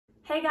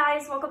Hey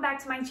guys, welcome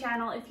back to my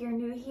channel. If you're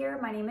new here,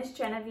 my name is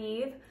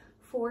Genevieve.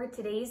 For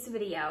today's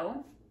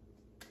video,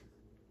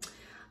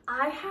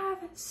 I have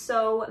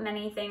so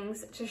many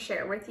things to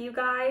share with you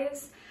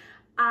guys.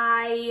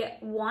 I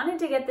wanted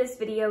to get this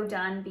video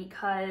done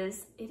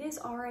because it is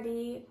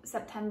already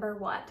September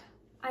what?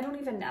 I don't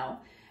even know.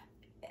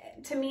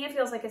 To me, it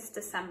feels like it's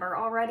December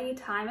already.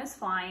 Time is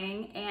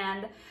flying,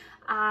 and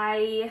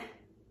I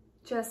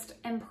just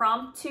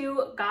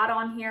impromptu got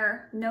on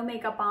here, no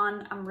makeup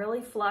on. I'm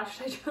really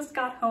flushed. I just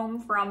got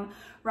home from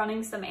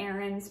running some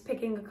errands,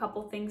 picking a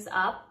couple things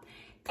up,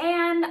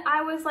 and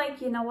I was like,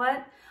 you know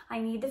what? I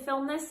need to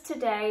film this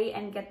today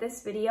and get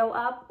this video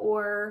up,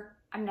 or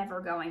I'm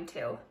never going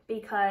to,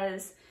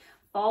 because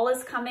fall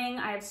is coming.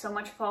 I have so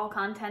much fall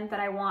content that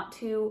I want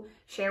to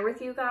share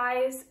with you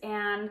guys,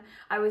 and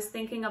I was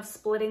thinking of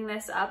splitting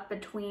this up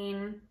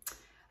between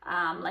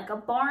like a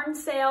barn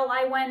sale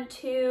I went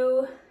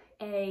to,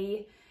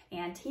 a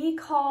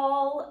antique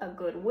haul, a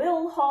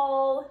Goodwill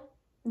haul.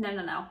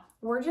 No.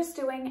 We're just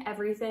doing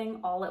everything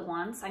all at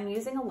once. I'm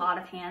using a lot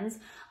of hands.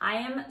 I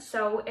am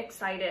so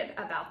excited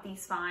about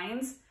these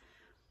finds.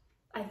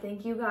 I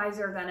think you guys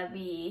are gonna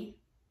be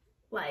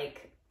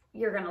like,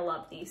 you're gonna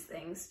love these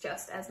things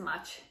just as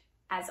much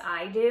as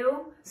I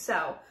do.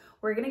 So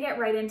we're gonna get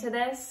right into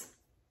this.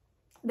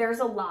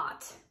 There's a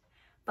lot,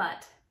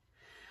 but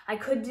I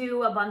could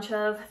do a bunch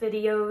of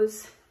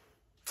videos.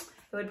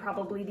 It would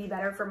probably be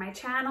better for my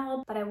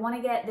channel, but I want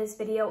to get this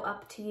video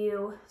up to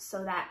you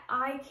so that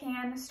I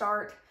can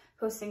start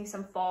posting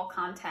some fall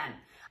content.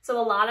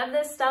 So a lot of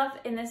this stuff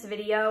in this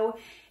video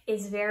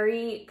is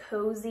very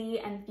cozy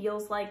and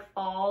feels like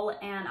fall,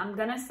 and I'm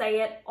gonna say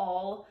it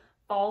all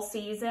fall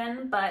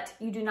season, but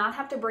you do not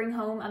have to bring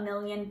home a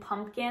million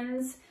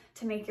pumpkins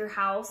to make your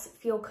house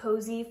feel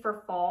cozy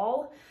for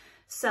fall.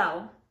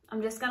 So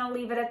I'm just gonna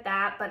leave it at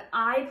that, but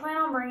I plan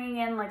on bringing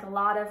in like a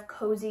lot of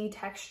cozy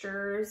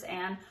textures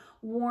and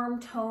warm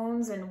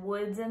tones and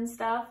woods and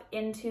stuff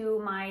into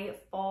my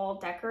fall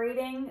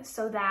decorating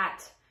so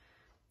that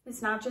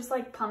it's not just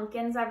like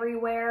pumpkins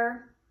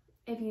everywhere,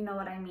 if you know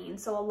what I mean.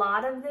 So a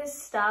lot of this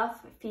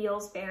stuff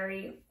feels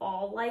very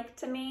fall-like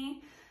to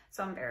me,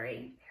 so I'm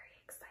very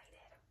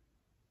excited.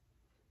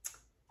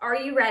 Are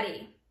you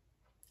ready?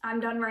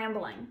 I'm done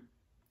rambling.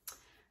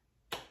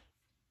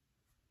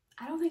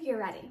 I don't think you're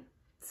ready.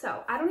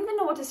 So I don't even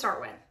know what to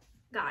start with,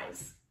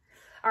 guys.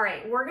 All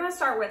right, we're gonna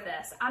start with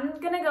this. I'm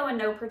gonna go in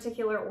no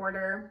particular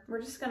order.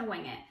 We're just gonna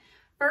wing it.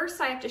 First,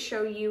 I have to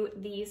show you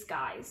these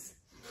guys.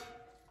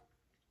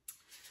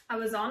 I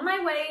was on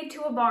my way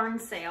to a barn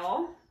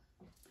sale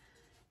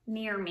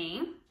near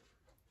me,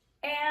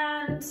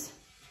 and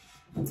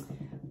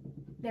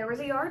there was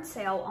a yard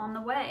sale on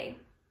the way.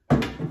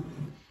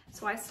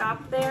 So I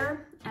stopped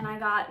there and I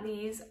got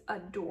these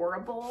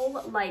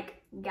adorable,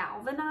 like,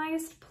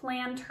 galvanized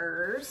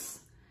planters.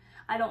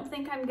 I don't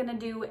think I'm gonna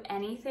do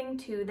anything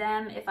to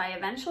them. If I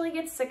eventually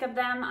get sick of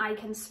them, I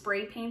can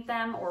spray paint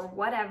them or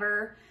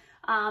whatever.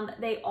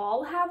 They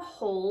all have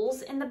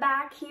holes in the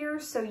back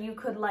here, so you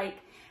could like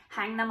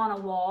hang them on a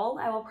wall.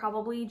 I will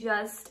probably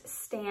just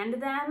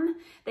stand them.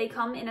 They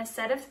come in a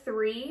set of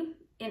 3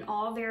 in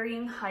all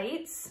varying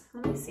heights.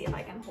 Let me see if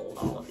I can hold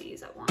all of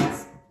these at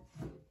once.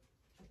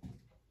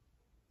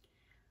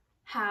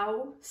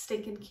 How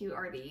stinking cute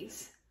are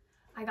these?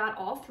 I got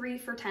all 3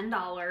 for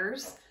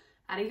 $10.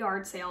 At a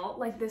yard sale.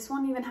 Like, this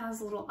one even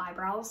has little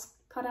eyebrows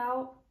cut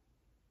out.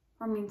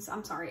 Or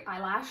I'm sorry,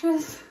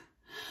 eyelashes.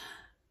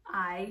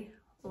 I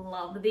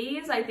love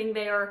these. I think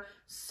they are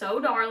so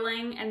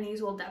darling, and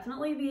these will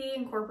definitely be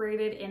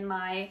incorporated in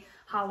my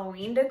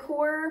Halloween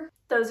decor.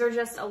 Those are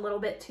just a little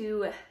bit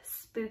too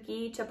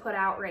spooky to put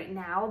out right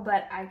now,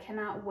 but I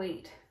cannot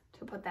wait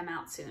to put them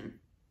out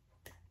soon.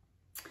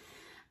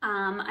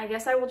 I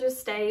guess I will just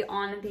stay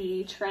on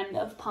the trend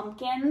of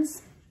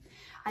pumpkins.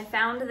 I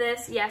found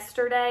this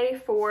yesterday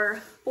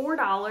for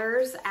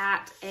 $4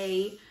 at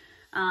a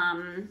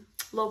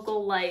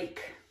local,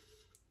 like,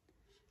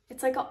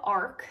 it's like a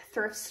ARC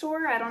thrift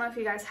store. I don't know if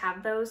you guys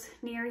have those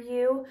near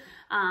you,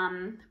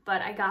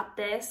 but I got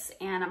this,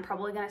 and I'm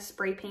probably gonna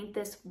spray paint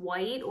this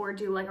white or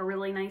do like a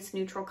really nice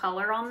neutral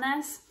color on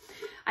this.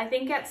 I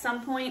think at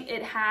some point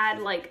it had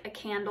like a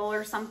candle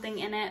or something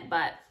in it,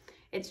 but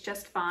it's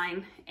just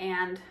fine.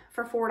 And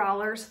for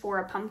 $4 for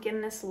a pumpkin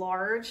this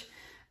large,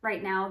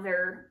 right now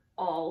they're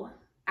all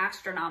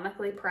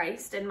astronomically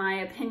priced in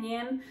my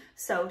opinion.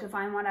 So to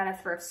find one at a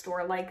thrift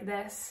store like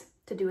this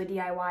to do a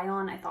DIY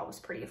on, I thought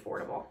was pretty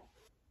affordable.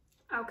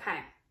 Okay,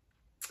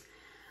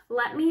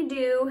 let me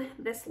do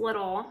this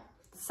little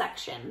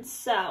section.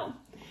 So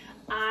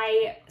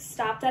I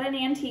stopped at an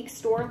antique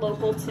store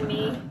local to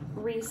me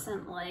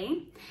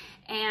recently,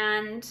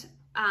 and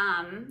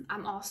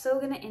I'm also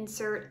gonna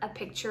insert a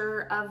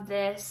picture of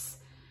this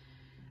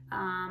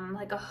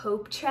like a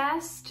hope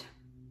chest.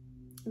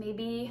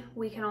 Maybe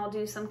we can all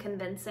do some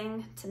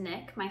convincing to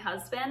Nick, my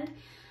husband,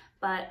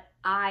 but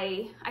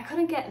I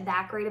couldn't get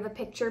that great of a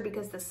picture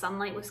because the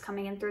sunlight was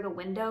coming in through the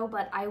window,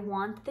 but I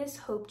want this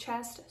hope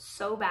chest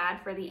so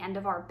bad for the end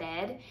of our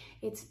bed.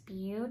 It's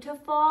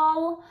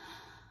beautiful.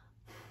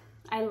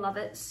 I love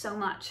it so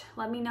much.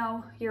 Let me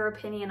know your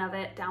opinion of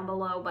it down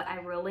below, but I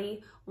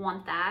really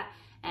want that.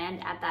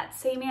 And at that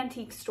same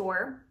antique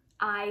store,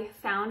 I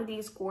found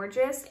these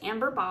gorgeous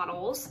amber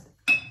bottles.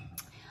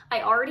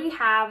 I already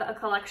have a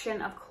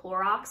collection of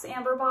Clorox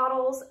amber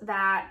bottles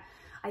that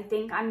I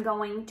think I'm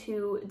going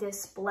to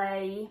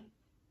display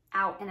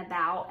out and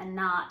about, and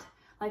not,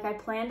 like, I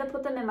plan to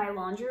put them in my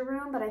laundry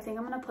room, but I think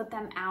I'm gonna put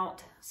them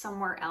out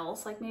somewhere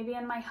else, like maybe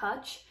in my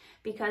hutch,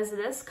 because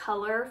this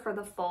color for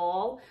the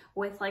fall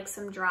with like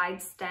some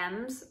dried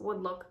stems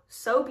would look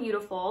so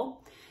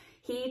beautiful.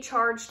 He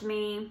charged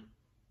me,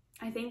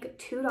 I think,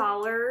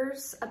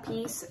 $2 a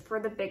piece for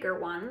the bigger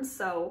ones.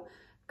 So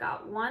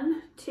got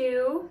 1,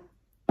 2,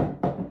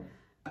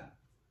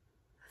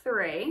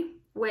 3,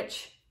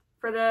 which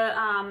for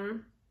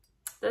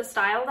the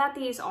style that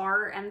these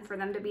are, and for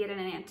them to be at an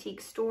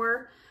antique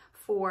store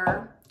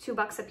for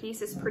 $2 a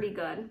piece is pretty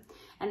good.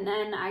 And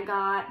then I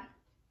got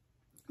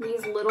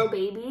these little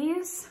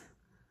babies,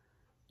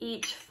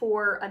 each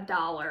for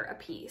 $1 a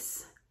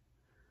piece.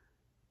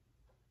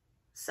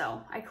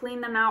 So I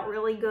cleaned them out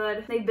really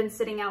good. They've been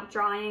sitting out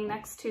drying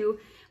next to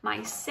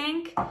my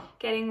sink,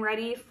 getting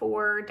ready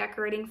for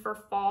decorating for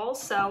fall.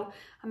 So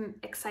I'm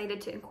excited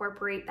to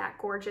incorporate that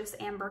gorgeous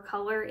amber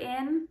color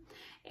in.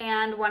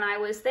 And when I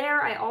was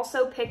there, I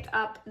also picked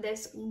up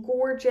this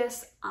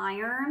gorgeous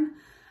iron.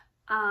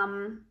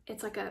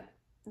 It's like a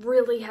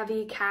really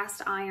heavy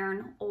cast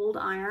iron, old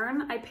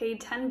iron. I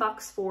paid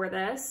 $10 for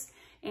this,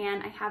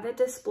 and I have it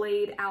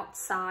displayed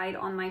outside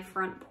on my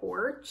front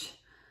porch.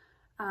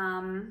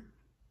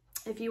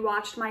 If you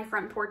watched my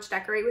front porch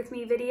decorate with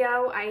me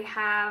video, I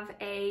have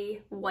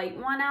a white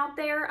one out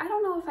there. I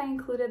don't know if I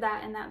included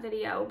that in that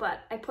video,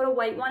 but I put a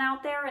white one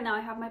out there and now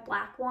I have my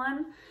black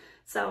one.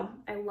 So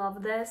I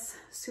love this,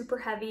 super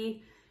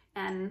heavy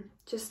and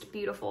just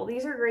beautiful.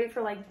 These are great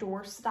for like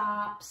door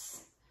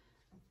stops.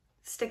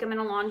 Stick them in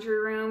a laundry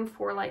room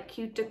for like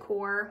cute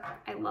decor.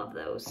 I love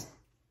those.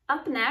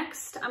 Up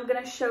next, I'm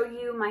gonna show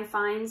you my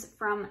finds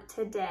from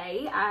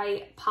today.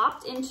 I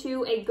popped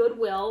into a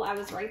Goodwill. I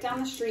was right down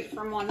the street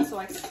from one, so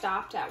I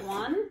stopped at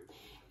one.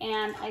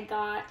 And I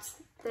got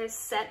this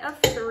set of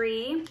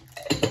 3.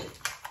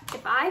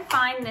 If I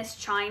find this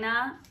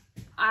china,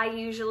 I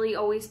usually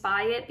always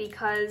buy it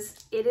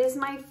because it is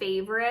my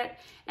favorite,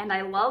 and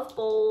I love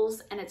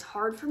bowls, and it's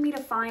hard for me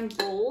to find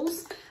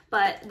bowls,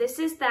 but this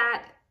is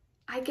that,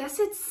 I guess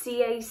it's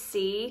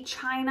CAC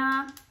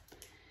china.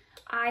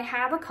 I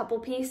have a couple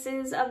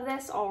pieces of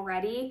this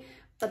already,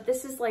 but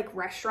this is like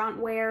restaurant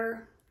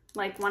ware.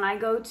 Like when I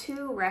go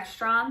to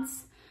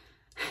restaurants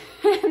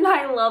and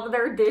I love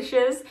their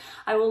dishes,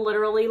 I will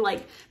literally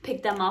like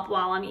pick them up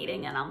while I'm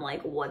eating, and I'm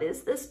like, what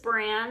is this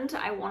brand?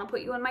 I want to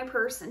put you in my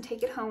purse and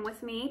take it home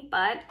with me.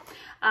 But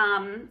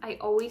I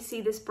always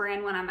see this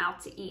brand when I'm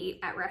out to eat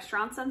at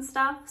restaurants and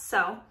stuff.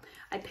 So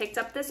I picked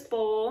up this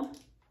bowl.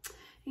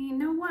 And you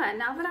know what?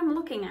 Now that I'm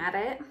looking at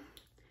it,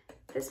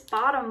 this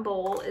bottom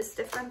bowl is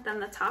different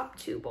than the top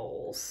 2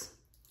 bowls.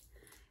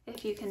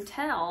 If you can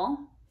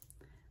tell,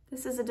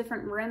 this is a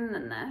different rim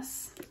than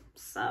this.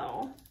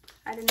 So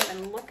I didn't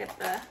even look at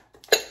the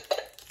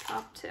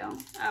top 2.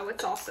 Oh,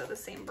 it's also the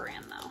same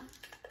brand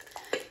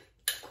though.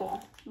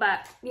 Cool.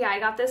 But yeah, I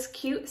got this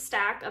cute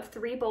stack of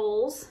 3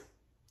 bowls.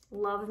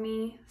 Love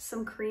me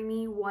some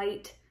creamy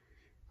white,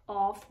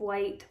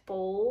 off-white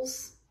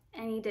bowls.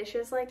 Any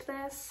dishes like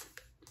this?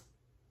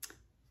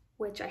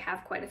 Which I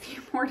have quite a few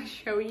more to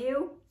show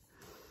you.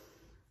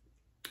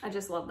 I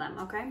just love them,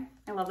 okay?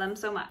 I love them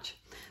so much.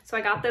 So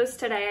I got those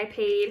today. I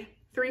paid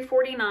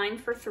 $3.49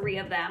 for 3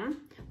 of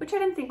them, which I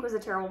didn't think was a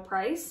terrible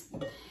price.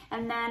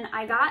 And then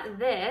I got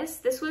this.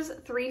 This was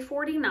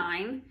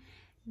 $3.49.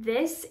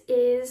 This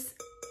is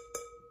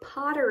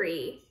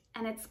pottery,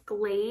 and it's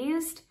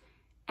glazed,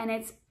 and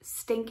it's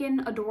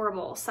stinking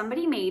adorable.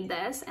 Somebody made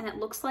this, and it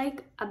looks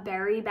like a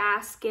berry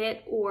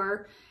basket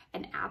or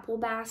an apple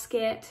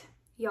basket.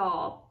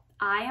 Y'all,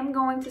 I am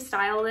going to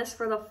style this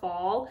for the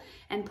fall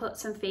and put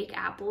some fake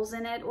apples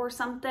in it or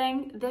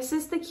something. This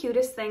is the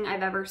cutest thing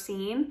I've ever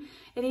seen.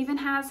 It even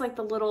has like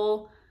the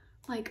little,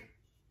 like,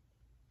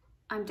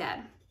 I'm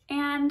dead.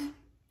 And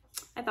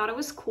I thought it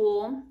was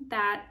cool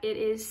that it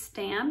is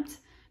stamped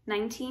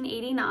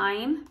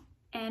 1989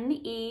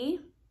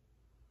 NE.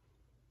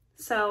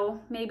 So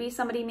maybe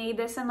somebody made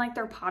this in like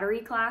their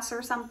pottery class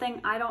or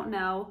something. I don't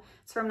know.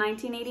 It's from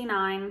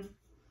 1989.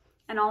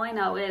 And all I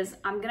know is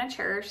I'm gonna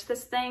cherish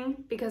this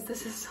thing because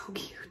this is so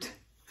cute.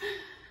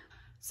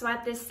 So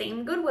at this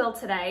same Goodwill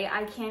today,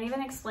 I can't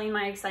even explain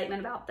my excitement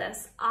about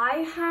this.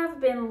 I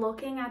have been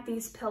looking at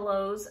these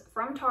pillows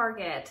from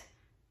Target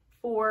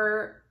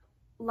for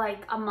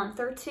like a month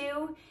or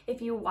 2.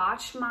 If you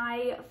watch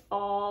my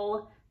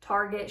fall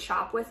Target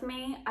shop with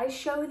me, I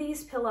show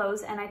these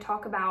pillows and I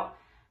talk about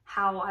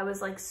how I was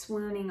like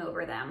swooning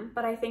over them,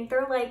 but I think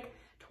they're like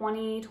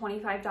 $20,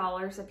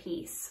 $25 a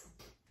piece.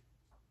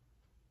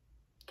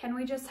 Can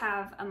we just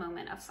have a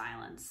moment of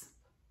silence?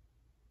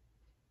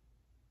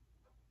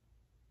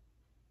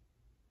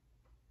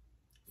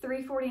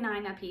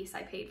 $3.49 a piece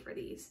I paid for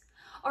these.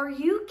 Are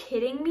you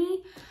kidding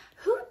me?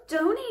 Who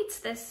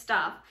donates this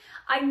stuff?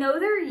 I know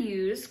they're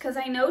used because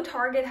I know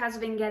Target has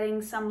been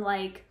getting some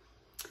like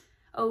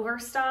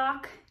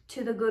overstock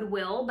to the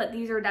Goodwill, but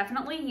these are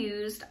definitely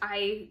used.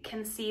 I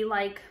can see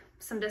like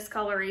some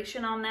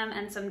discoloration on them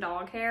and some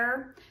dog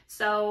hair.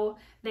 So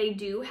they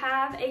do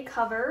have a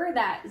cover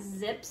that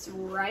zips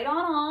right on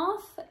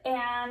off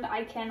and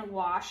I can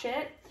wash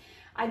it.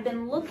 I've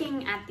been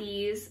looking at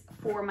these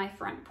for my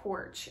front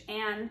porch,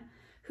 and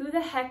who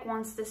the heck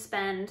wants to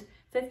spend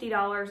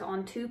 $50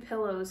 on 2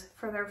 pillows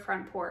for their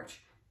front porch?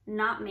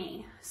 Not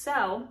me.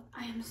 So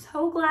I am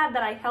so glad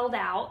that I held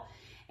out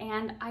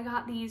and I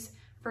got these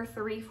for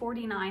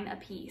 $3.49 a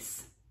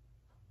piece.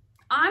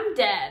 I'm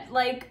dead.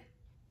 Like,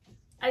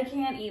 I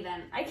can't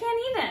even.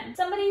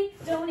 Somebody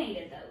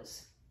donated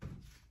those.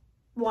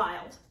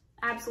 Wild.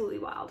 Absolutely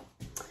wild.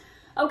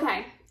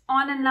 Okay,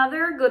 on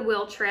another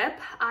Goodwill trip,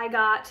 I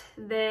got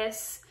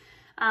this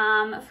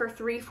for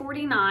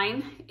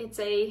 $3.49. It's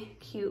a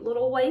cute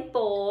little white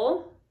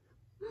bowl.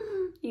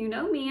 You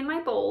know me and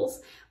my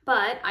bowls,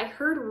 but I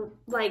heard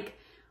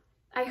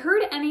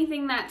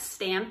anything that's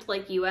stamped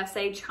like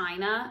USA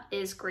China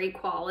is great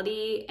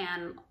quality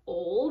and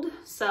old.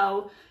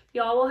 So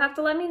y'all will have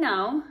to let me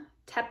know.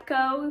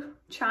 TEPCO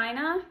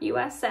China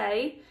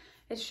USA.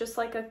 It's just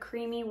like a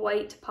creamy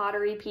white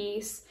pottery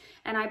piece.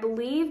 And I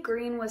believe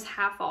green was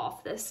half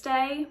off this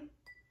day.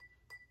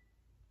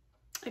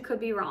 I could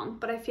be wrong,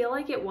 but I feel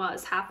like it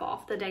was half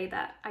off the day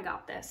that I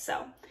got this.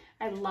 So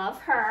I love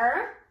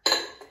her.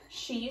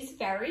 She's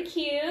very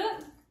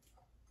cute.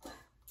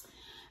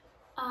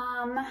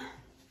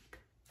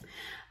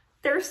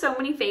 There's so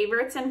many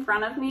favorites in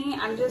front of me.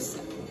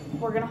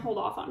 We're gonna hold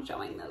off on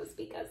showing those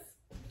because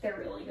they're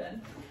really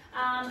good.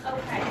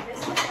 Okay,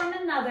 this is from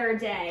another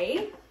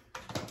day.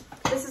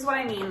 This is what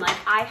I mean. Like,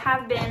 I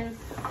have been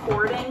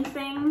hoarding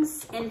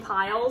things in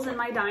piles in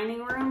my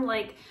dining room.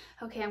 Like,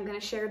 okay, I'm gonna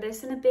share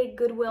this in a big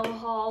Goodwill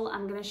haul.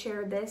 I'm gonna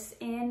share this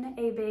in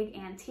a big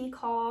antique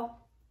haul.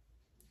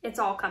 It's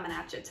all coming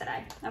at you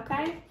today,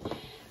 okay?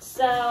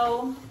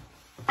 So,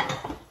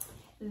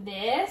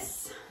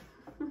 this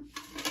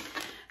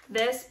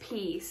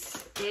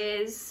piece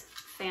is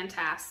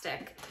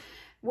fantastic.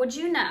 Would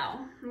you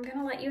know, I'm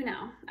gonna let you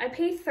know, I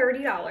paid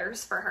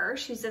 $30 for her.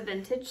 She's a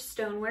vintage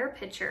stoneware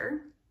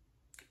pitcher.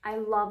 I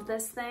love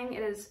this thing.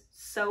 It is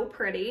so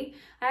pretty.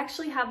 I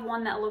actually have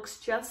one that looks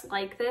just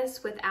like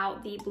this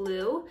without the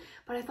blue,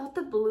 but I thought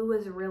the blue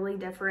was really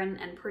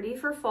different and pretty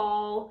for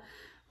fall.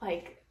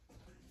 Like,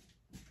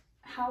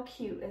 how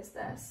cute is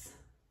this?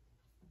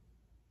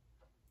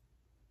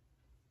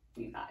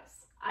 You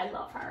guys, I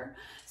love her.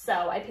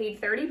 So I paid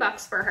 30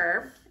 bucks for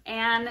her.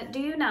 And do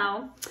you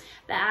know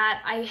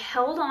that I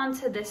held on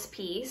to this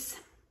piece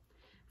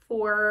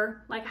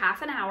for like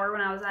half an hour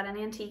when I was at an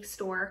antique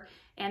store,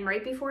 and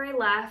right before I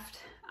left,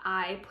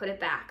 I put it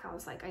back. I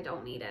was like, I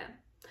don't need it.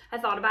 I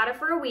thought about it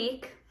for a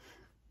week.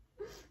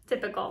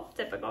 Typical.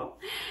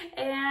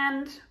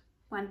 And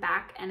went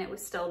back and it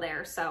was still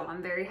there. So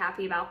I'm very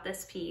happy about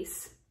this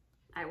piece.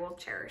 I will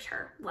cherish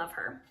her, love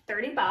her.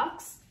 30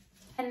 bucks.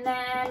 And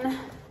then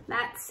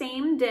that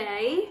same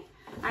day,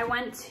 I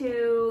went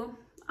to,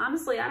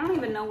 honestly, I don't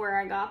even know where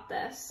I got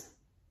this.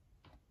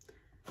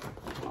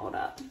 Hold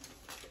up.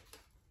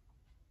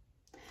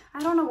 I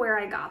don't know where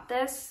I got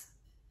this,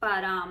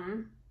 but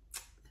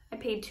I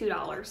paid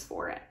 $2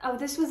 for it. Oh,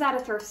 this was at a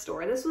thrift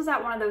store. This was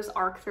at one of those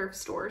ARC thrift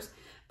stores,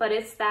 but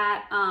it's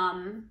that,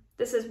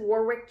 this is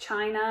Warwick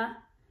China,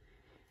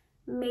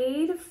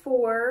 made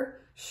for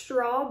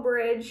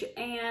Strawbridge,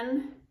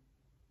 and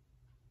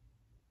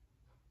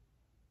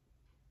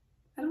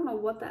I don't know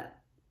what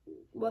that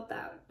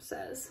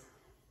says.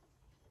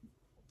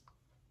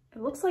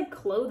 It looks like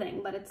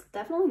clothing, but it's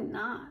definitely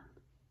not.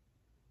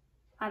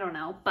 I don't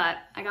know, but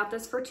I got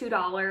this for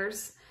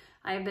 $2.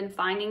 I've been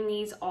finding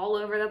these all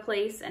over the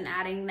place and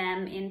adding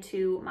them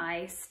into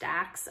my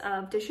stacks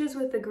of dishes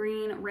with the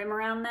green rim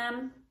around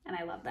them, and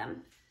I love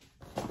them.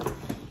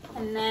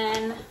 And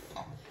then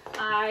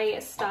I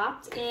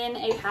stopped in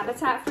a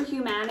Habitat for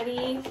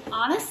Humanity,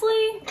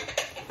 honestly,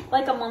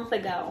 like a month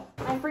ago.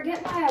 I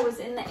forget why I was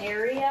in the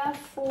area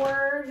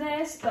for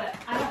this, but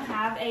I don't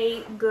have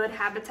a good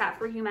Habitat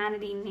for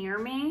Humanity near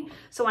me.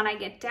 So when I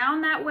get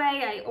down that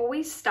way, I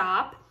always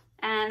stop,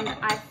 and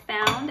I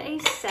found a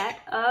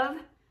set of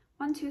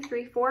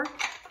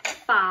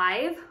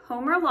 5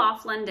 Homer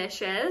Laughlin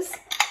dishes.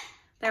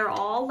 They're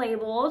all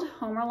labeled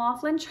Homer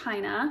Laughlin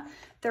China.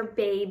 They're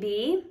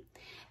baby.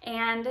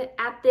 And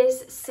at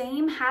this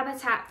same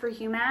Habitat for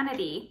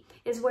Humanity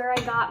is where I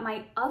got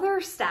my other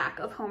stack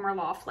of Homer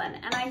Laughlin.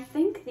 And I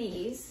think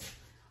these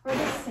are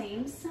the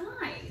same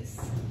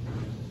size.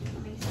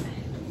 Let me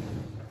see.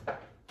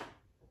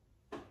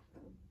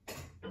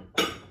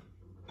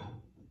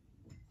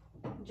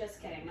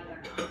 Just kidding, no,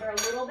 they're not. They're a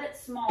little bit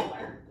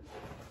smaller.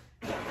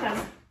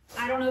 Because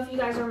I don't know if you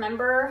guys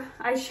remember,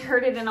 I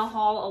shared it in a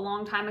haul a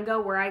long time ago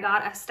where I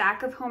got a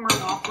stack of Homer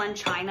Laughlin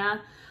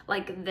China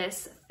like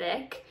this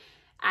thick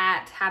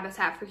at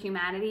Habitat for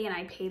Humanity, and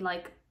I paid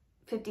like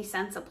 50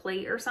 cents a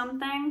plate or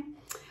something.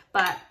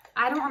 But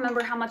I don't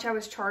remember how much I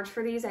was charged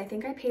for these. I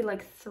think I paid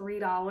like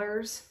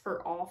 $3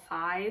 for all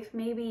 5,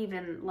 maybe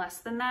even less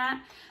than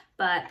that.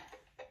 But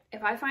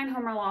if I find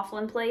Homer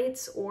Laughlin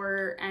plates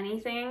or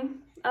anything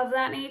of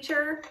that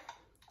nature,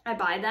 I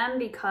buy them,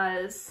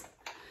 because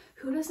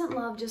who doesn't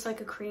love just like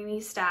a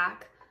creamy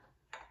stack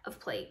of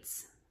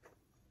plates?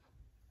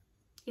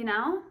 You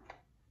know?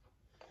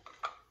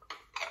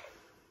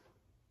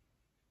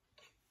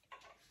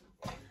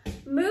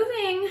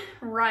 Moving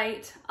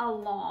right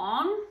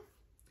along.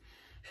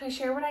 Should I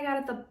share what I got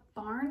at the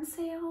barn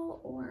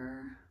sale,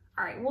 or?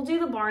 All right, we'll do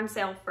the barn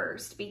sale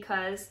first,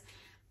 because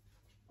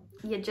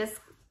you're just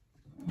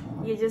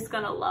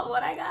gonna love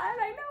what I got.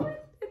 I know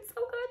it, it's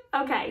so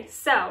good. Okay,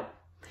 so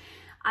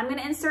I'm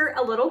gonna insert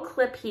a little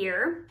clip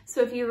here.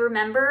 So if you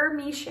remember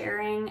me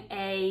sharing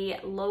a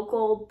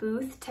local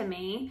booth to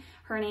me,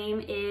 her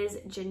name is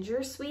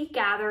Ginger Sweet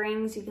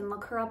Gatherings. You can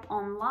look her up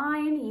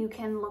online. You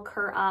can look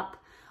her up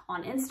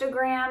on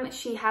Instagram.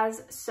 She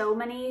has so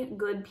many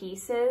good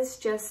pieces.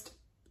 Just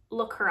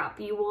look her up.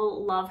 You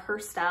will love her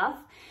stuff.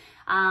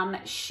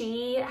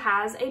 She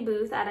has a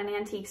booth at an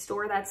antique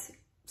store that's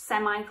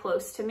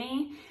semi-close to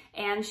me,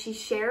 and she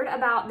shared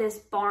about this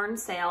barn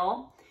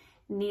sale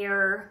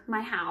near my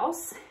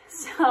house.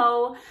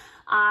 So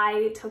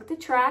I took the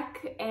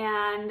trek,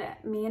 and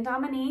me and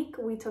Dominique,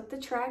 we took the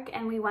trek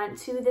and we went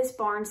to this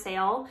barn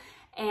sale,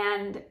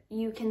 and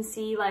you can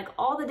see like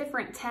all the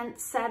different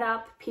tents set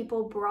up.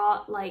 People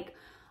brought like a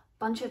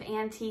bunch of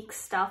antique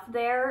stuff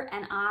there,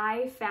 and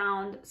I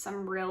found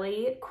some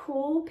really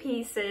cool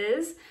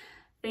pieces,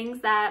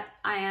 things that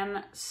I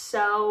am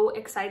so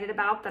excited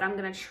about that I'm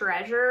gonna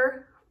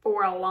treasure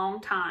for a long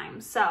time.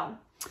 So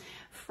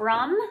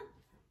from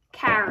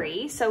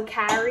Carrie, so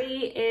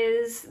Carrie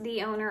is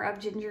the owner of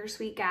Ginger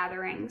Sweet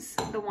Gatherings,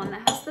 the one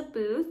that has the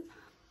booth.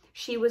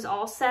 She was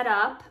all set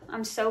up.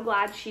 I'm so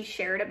glad she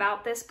shared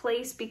about this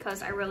place,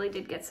 because I really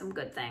did get some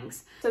good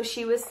things. So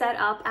she was set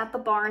up at the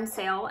barn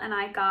sale, and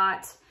I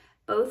got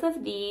both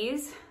of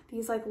these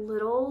like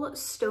little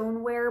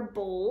stoneware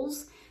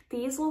bowls.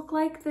 These look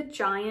like the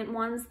giant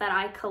ones that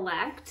I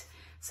collect.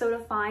 So to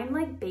find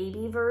like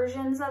baby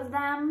versions of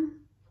them,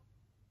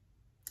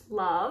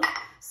 love.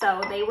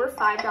 So they were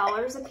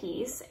 $5 a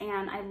piece,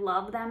 and I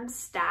love them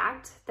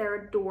stacked.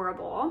 They're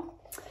adorable.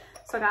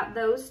 So I got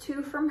those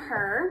 2 from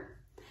her.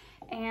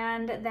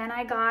 And then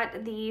I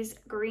got these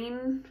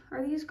green,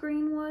 are these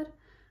greenwood?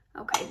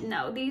 Okay,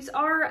 no, these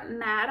are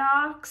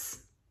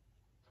Maddox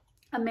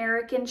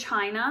American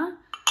China,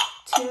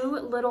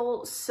 2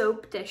 little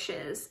soap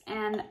dishes.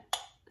 And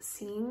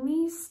seeing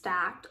these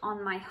stacked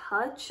on my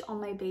hutch,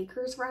 on my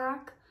baker's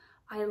rack,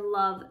 I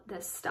love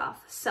this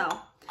stuff. So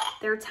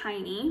they're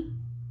tiny,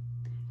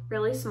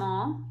 really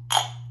small,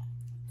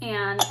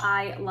 and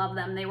I love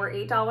them. They were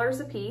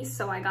 $8 a piece,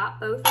 so I got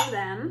both of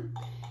them.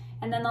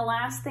 And then the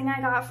last thing I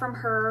got from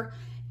her,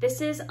 this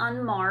is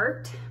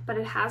unmarked, but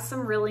it has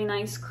some really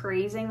nice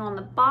crazing on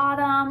the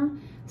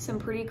bottom, some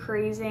pretty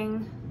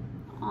crazing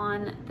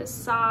on the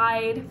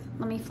side.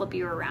 Let me flip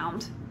you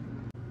around.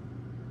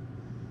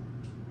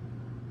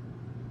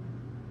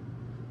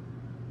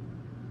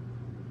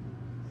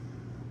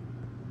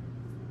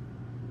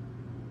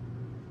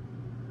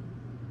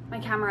 My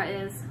camera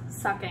is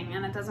sucking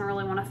and it doesn't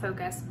really want to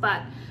focus,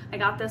 but I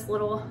got this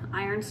little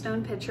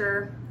ironstone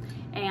pitcher,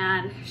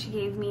 and she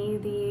gave me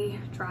the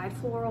dried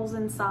florals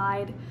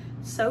inside.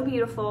 So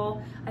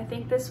beautiful. I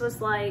think this was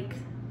like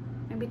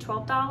maybe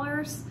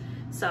 $12.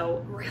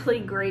 So really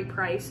great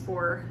price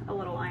for a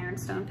little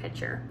ironstone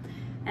pitcher.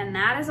 And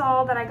that is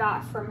all that I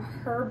got from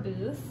her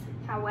booth.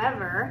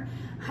 However,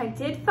 I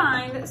did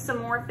find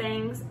some more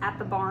things at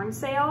the barn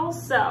sale.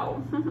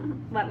 So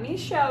let me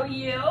show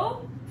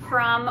you.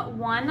 From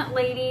one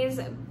lady's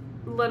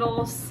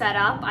little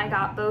setup, I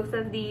got both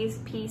of these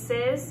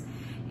pieces,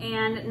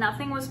 and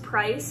nothing was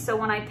priced. So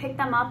when I picked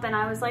them up and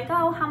I was like,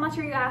 oh, how much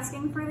are you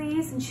asking for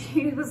these? And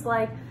she was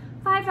like,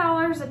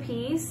 $5 a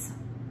piece.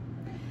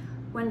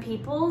 When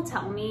people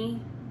tell me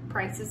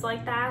prices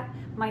like that,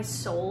 my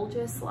soul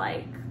just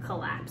like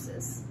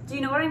collapses. Do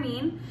you know what I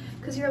mean?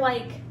 Because you're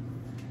like,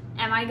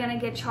 am I gonna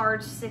get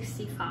charged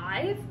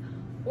 65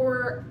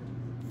 or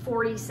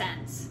 40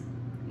 cents?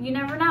 You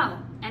never know,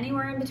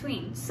 anywhere in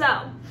between.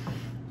 So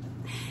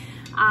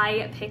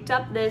I picked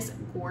up this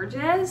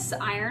gorgeous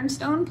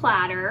ironstone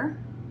platter,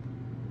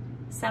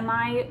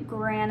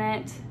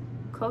 semi-granite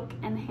Cook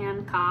and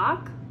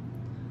Hancock,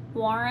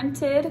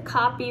 warranted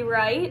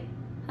copyright,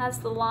 has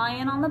the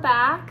lion on the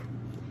back,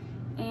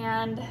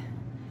 and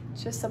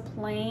it's just a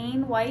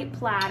plain white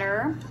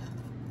platter.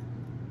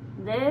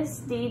 This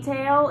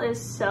detail is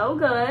so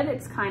good.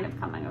 It's kind of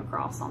coming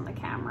across on the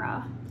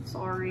camera.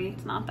 Sorry,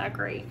 it's not that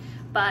great,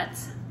 but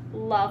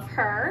love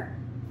her.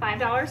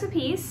 $5 a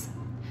piece.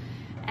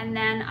 And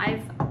then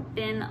I've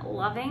been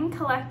loving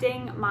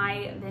collecting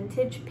my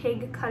vintage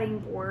pig cutting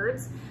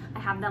boards. I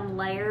have them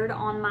layered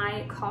on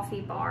my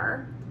coffee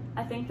bar.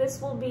 I think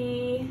this will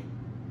be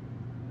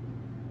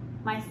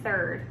my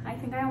 3rd. I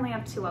think I only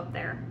have 2 up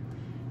there.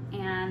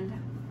 And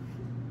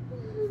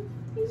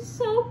he's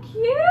so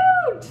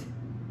cute.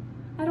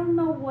 I don't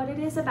know what it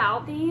is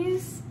about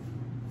these,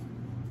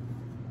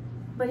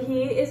 but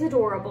he is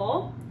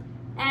adorable.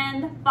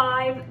 And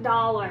 $5.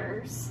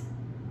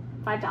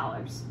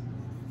 $5.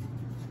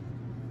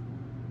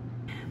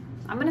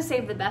 I'm gonna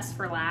save the best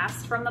for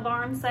last from the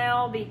barn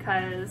sale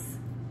because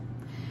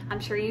I'm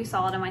sure you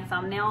saw it in my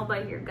thumbnail,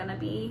 but you're gonna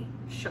be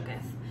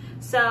shooketh.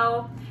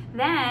 So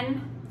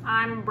then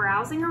I'm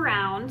browsing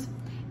around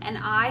and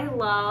I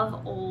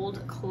love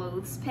old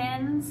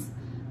clothespins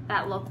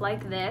that look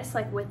like this,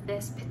 like with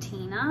this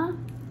patina.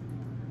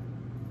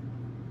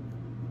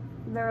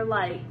 They're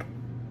like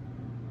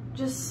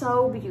just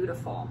so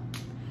beautiful.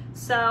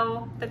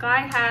 So the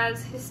guy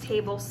has his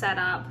table set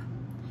up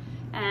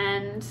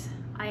and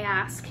I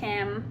asked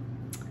him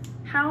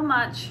how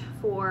much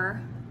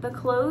for the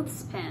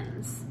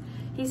clothespins.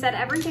 He said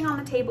everything on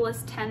the table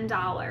is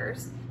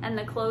 $10 and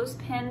the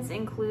clothespins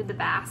include the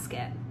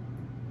basket.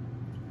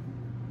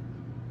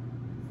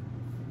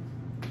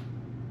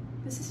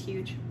 This is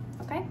huge,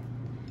 okay?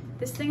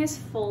 This thing is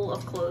full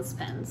of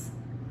clothespins,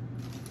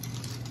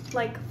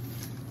 like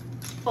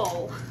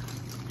full.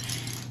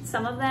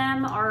 Some of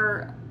them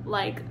are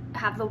like,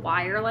 have the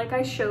wire like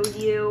I showed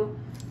you.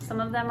 Some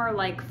of them are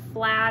like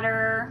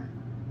flatter.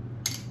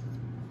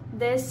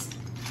 This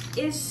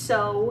is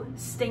so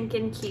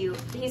stinking cute.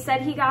 He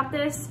said he got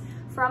this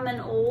from an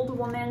old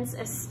woman's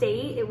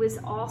estate. It was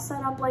all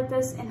set up like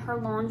this in her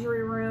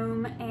laundry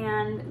room,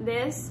 and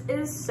this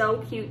is so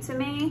cute to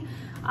me.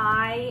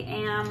 I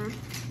am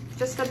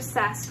just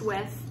obsessed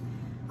with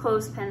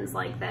clothespins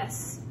like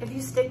this. If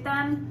you stick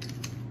them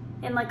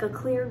in like a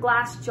clear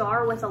glass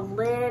jar with a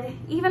lid,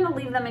 even to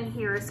leave them in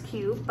here is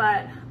cute,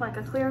 but like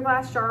a clear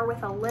glass jar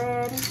with a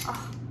lid,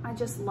 oh, I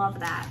just love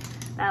that.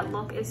 That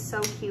look is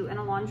so cute in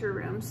a laundry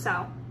room.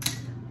 So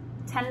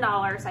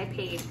 $10 I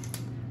paid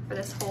for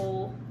this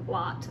whole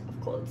lot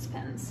of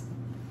clothespins.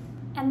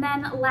 And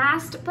then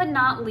last but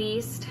not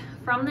least,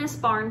 from this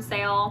barn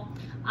sale,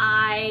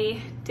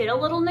 I did a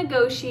little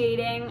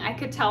negotiating. I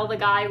could tell the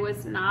guy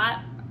was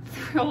not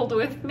thrilled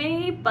with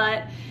me,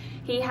 but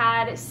he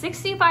had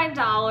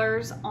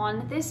 $65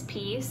 on this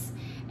piece,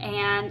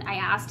 and I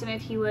asked him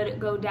if he would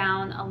go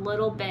down a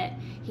little bit.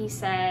 He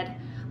said,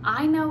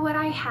 I know what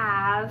I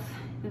have.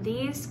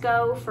 These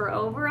go for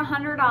over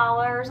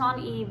 $100 on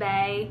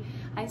eBay.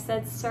 I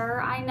said, sir,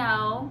 I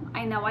know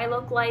I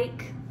look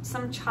like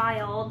some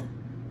child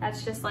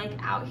that's just like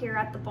out here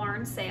at the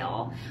barn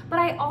sale, but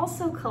I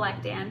also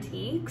collect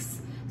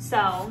antiques.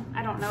 So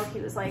I don't know if he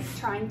was like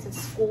trying to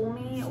school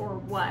me or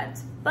what,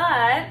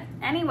 but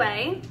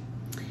anyway,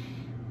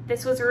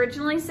 this was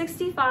originally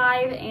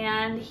 $65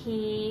 and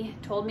he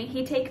told me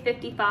he'd take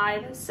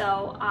 $55,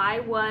 so I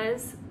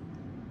was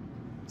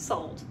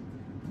sold.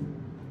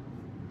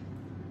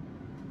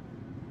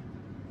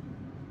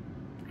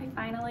 I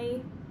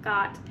finally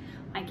got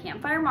my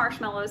campfire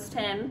marshmallows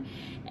tin,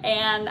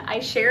 and I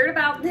shared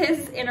about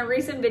this in a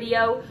recent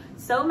video.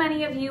 So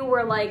many of you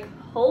were like,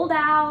 hold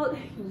out,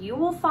 you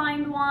will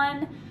find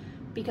one,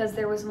 because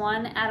there was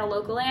one at a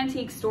local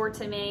antique store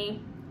to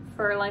me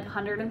for like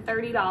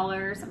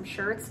 $130. I'm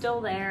sure it's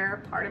still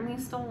there. Part of me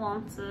still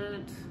wants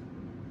it,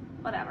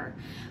 whatever.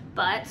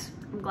 But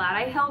I'm glad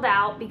I held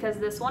out because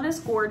this one is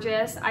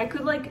gorgeous. I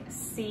could like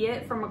see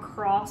it from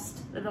across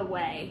the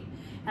way,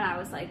 and I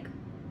was like,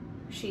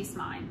 she's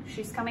mine.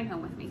 She's coming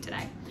home with me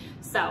today.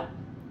 So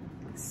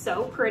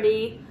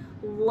pretty.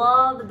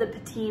 Love the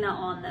patina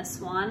on this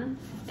one.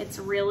 It's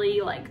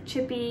really like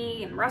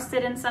chippy and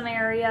rusted in some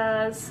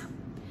areas.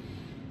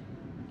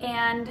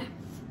 And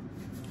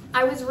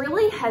I was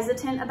really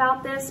hesitant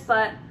about this,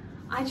 but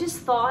I just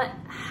thought,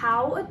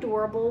 how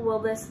adorable will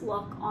this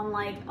look on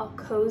like a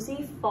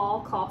cozy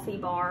fall coffee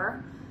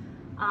bar?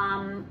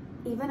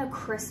 Even a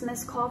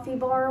Christmas coffee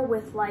bar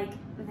with like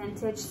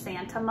vintage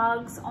Santa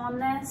mugs on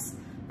this.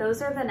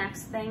 Those are the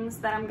next things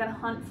that I'm gonna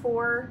hunt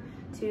for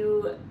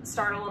to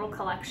start a little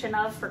collection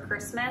of for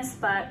Christmas,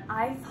 but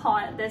I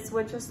thought this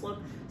would just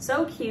look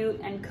so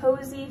cute and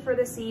cozy for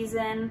the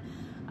season.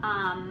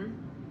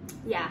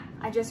 Yeah,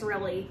 I just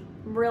really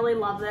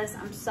love this.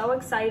 I'm so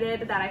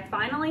excited that I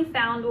finally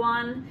found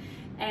one,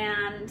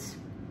 and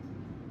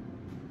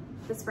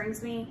this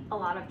brings me a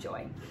lot of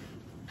joy.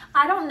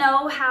 I don't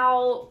know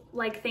how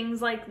like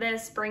things like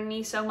this bring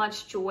me so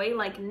much joy,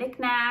 like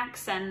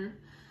knickknacks, and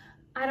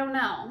I don't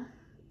know.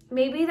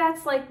 Maybe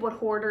that's like what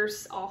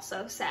hoarders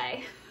also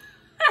say.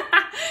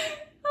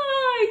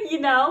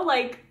 You know,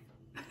 like,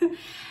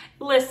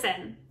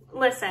 listen,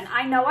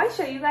 I know I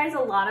show you guys a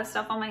lot of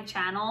stuff on my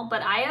channel,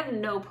 but I have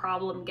no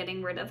problem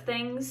getting rid of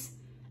things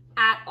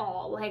at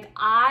all. Like,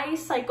 I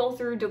cycle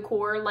through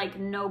decor like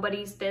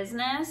nobody's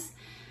business.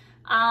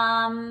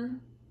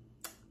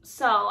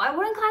 So I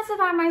wouldn't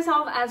classify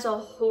myself as a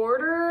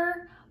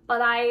hoarder,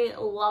 but I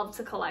love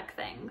to collect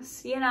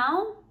things, you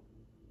know?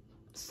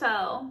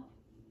 So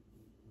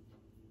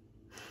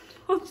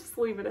I'll just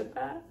leave it at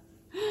that.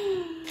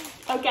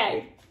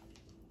 Okay,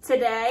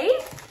 today,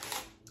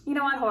 you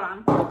know what, hold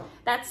on.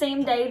 That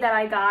same day that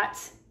I got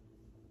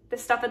the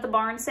stuff at the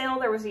barn sale,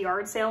 there was a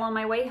yard sale on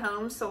my way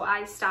home, so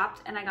I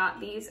stopped and I got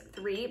these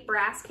 3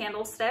 brass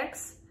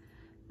candlesticks.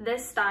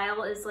 This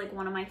style is like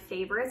one of my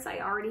favorites.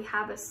 I already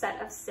have a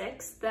set of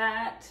 6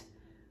 that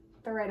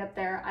they're right up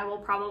there. I will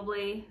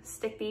probably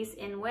stick these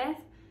in with.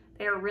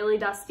 They are really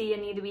dusty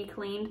and need to be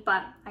cleaned,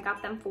 but I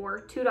got them for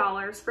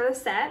 $2 for the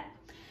set.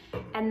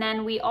 And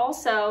then we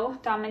also,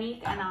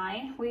 Dominique and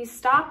I, we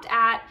stopped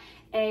at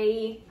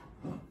a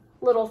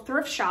little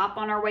thrift shop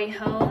on our way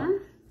home,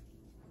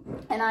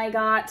 and I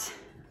got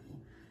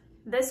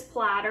this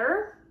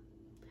platter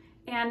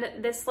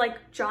and this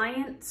like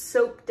giant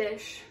soap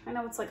dish. I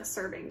know it's like a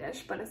serving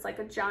dish, but it's like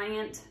a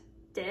giant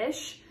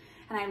dish,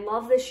 and I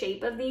love the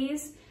shape of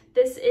these.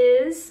 This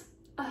is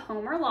a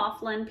Homer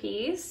Laughlin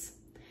piece,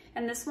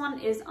 and this one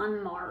is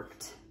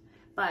unmarked,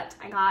 but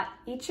I got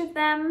each of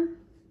them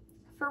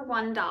for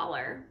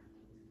 $1.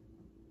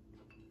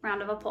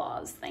 Round of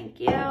applause, thank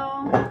you.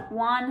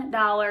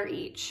 $1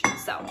 each,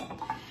 so.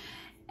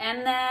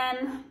 And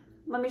then,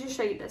 let me just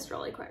show you this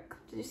really quick.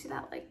 Did you see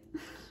that, like,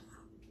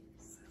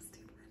 so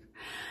stupid.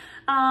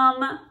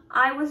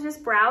 I was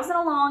just browsing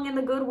along in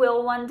the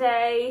Goodwill one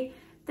day.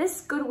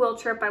 This Goodwill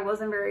trip, I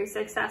wasn't very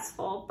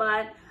successful,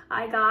 but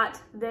I got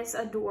this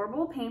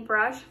adorable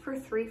paintbrush for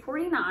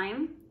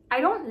 $3.49. I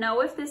don't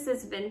know if this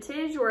is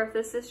vintage or if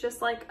this is just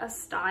like a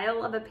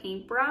style of a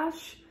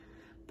paintbrush,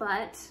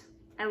 but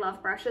I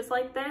love brushes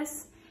like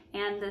this,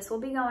 and this will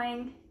be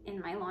going in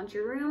my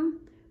laundry room,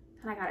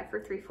 and I got it for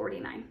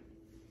 $3.49.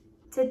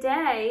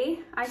 Today,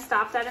 I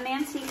stopped at an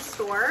antique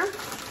store,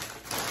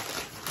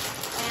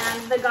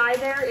 and the guy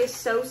there is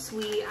so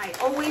sweet. I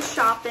always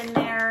shop in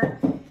there.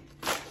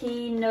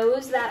 He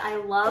knows that I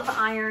love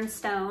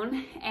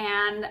ironstone,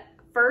 and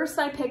first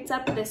I picked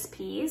up this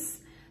piece.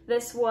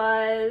 This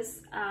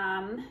was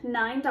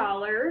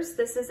 $9.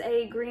 This is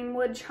a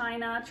Greenwood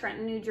China,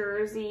 Trenton, New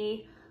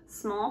Jersey,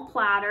 small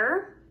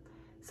platter.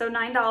 So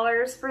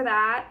 $9 for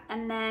that.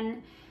 And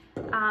then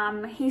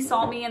he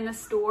saw me in the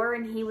store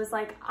and he was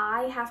like,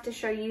 I have to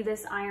show you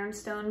this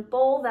ironstone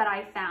bowl that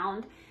I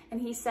found.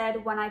 And he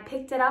said, when I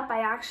picked it up,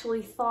 I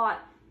actually thought,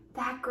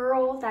 that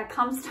girl that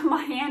comes to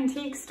my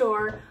antique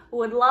store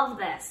would love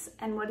this.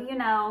 And what do you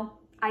know?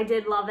 I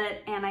did love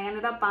it, and I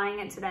ended up buying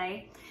it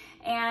today.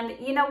 And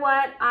you know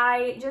what?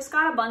 I just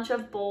got a bunch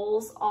of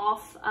bowls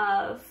off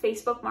of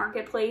Facebook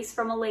Marketplace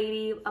from a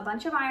lady, a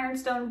bunch of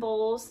ironstone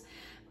bowls,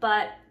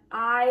 but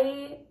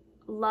I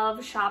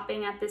love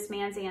shopping at this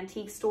man's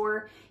antique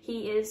store.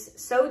 He is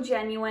so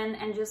genuine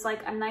and just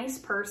like a nice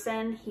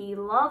person. He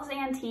loves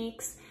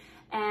antiques,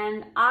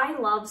 and I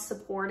love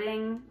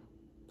supporting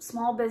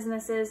small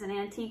businesses and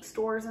antique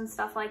stores and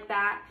stuff like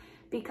that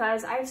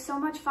because I have so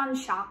much fun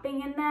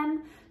shopping in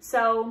them.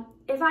 So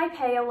if I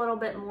pay a little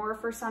bit more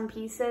for some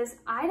pieces,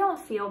 I don't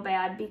feel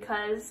bad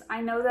because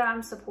I know that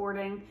I'm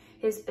supporting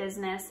his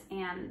business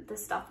and the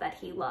stuff that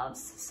he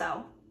loves.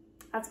 So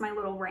that's my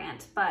little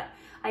rant, but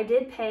I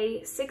did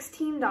pay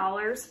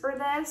 $16 for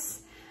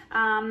this.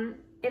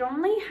 It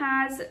only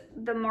has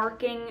the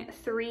marking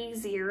 30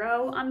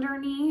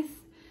 underneath.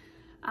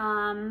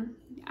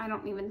 I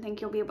don't even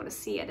think you'll be able to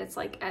see it. It's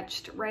like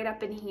etched right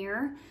up in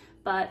here,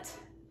 but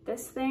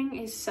this thing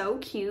is so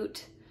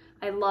cute.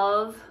 I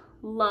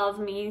love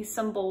me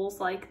some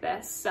bowls like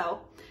this. So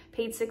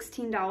paid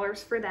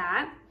 $16 for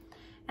that.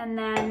 And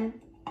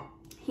then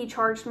he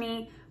charged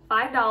me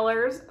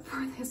 $5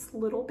 for this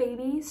little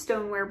baby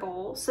stoneware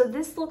bowl. So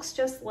this looks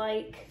just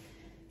like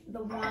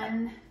the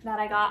one that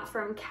I got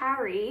from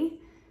Carrie,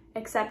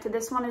 except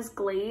this one is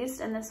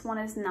glazed and this one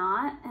is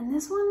not. And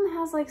this one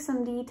has like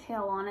some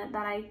detail on it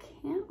that I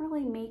can't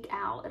really make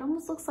out. It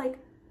almost looks like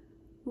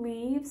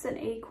leaves and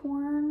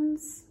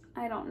acorns.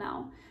 I don't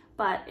know,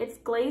 but it's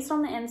glazed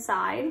on the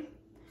inside,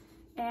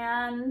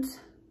 and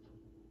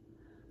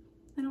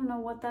I don't know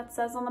what that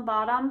says on the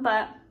bottom,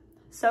 but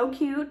so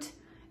cute.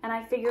 And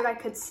I figured I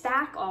could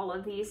stack all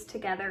of these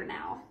together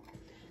now.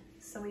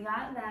 So we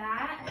got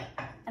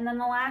that. And then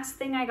the last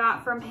thing I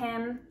got from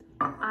him,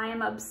 I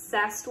am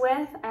obsessed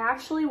with. I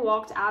actually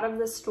walked out of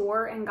the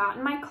store and got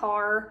in my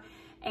car,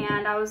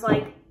 and I was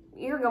like,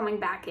 you're going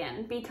back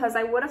in, because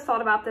I would have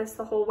thought about this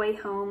the whole way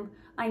home.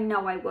 I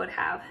know I would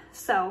have.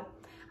 So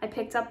I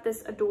picked up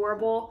this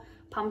adorable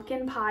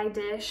pumpkin pie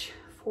dish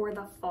for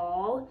the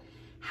fall.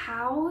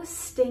 How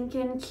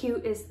stinking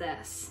cute is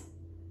this?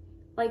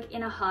 Like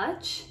in a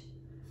hutch.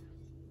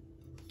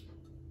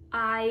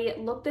 I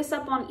looked this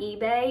up on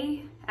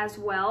eBay as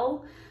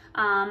well.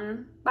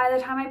 By the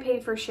time I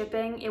paid for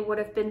shipping, it would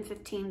have been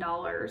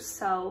 $15.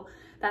 So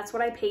that's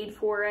what I paid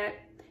for it.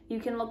 You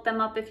can look them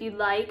up if you'd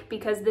like,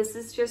 because this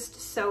is just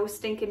so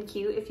stinking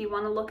cute. If you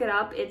want to look it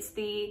up, it's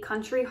the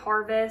Country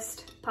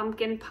Harvest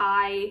Pumpkin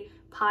Pie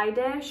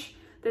dish.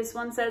 This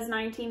one says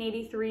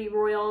 1983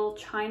 Royal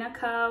China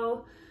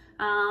Co.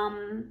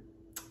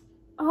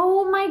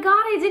 Oh my God,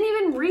 I didn't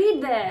even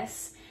read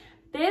this.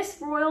 This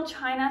Royal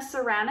China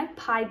ceramic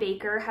pie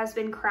baker has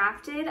been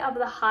crafted of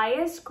the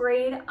highest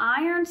grade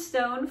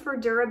ironstone for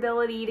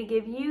durability to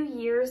give you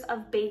years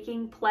of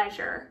baking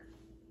pleasure.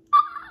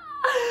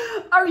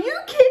 Are you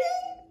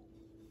kidding?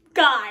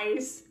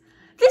 Guys,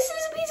 this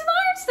is a piece of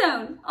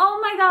ironstone. Oh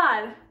my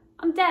God,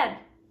 I'm dead.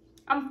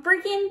 I'm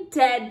freaking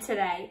dead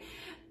today.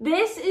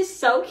 This is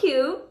so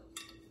cute.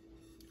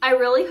 I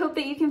really hope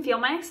that you can feel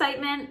my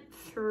excitement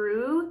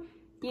through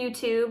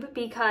YouTube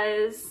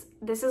because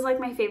this is like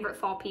my favorite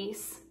fall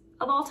piece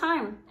of all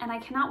time. And I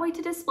cannot wait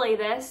to display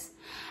this.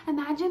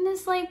 Imagine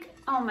this like,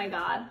 oh my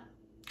God.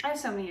 I have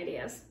so many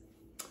ideas.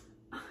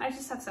 I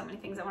just have so many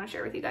things I want to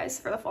share with you guys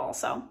for the fall.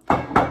 So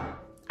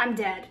I'm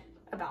dead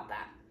about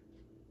that.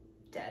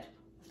 Dead.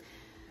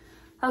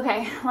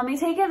 Okay, let me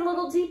take a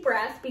little deep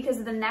breath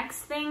because the next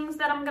things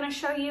that I'm going to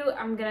show you,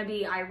 I'm going to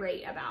be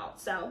irate about.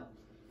 So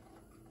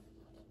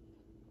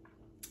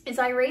is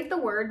irate the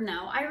word?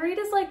 No. Irate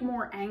is like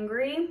more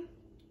angry.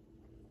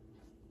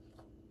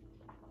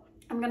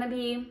 I'm going to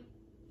be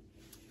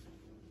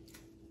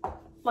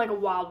like a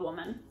wild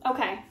woman.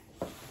 Okay.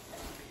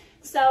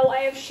 So I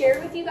have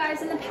shared with you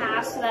guys in the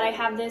past that I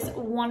have this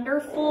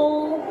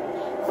wonderful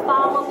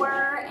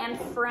follower and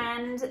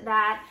friend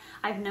that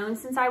I've known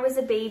since I was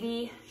a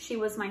baby. She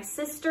was my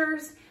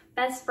sister's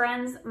best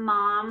friend's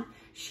mom.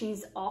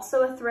 She's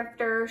also a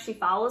thrifter. She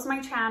follows my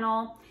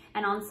channel.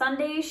 And on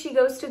Sundays, she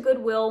goes to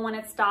Goodwill when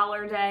it's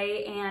Dollar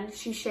Day and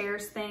she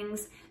shares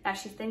things that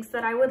she thinks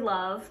that I would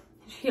love.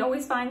 She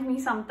always finds me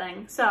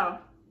something. So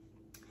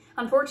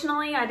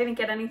unfortunately, I didn't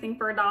get anything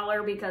for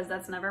 $1 because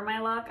that's never my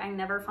luck. I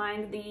never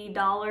find the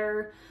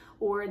dollar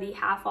or the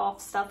half off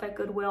stuff at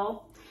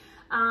Goodwill.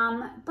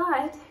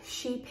 But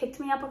she picked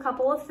me up a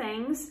couple of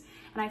things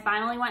and I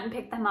finally went and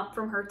picked them up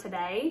from her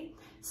today.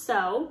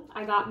 So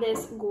I got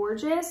this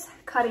gorgeous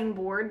cutting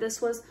board.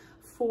 This was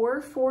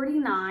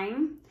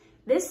 $4.49.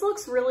 This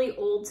looks really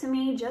old to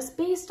me just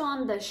based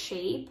on the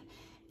shape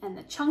and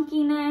the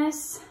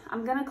chunkiness.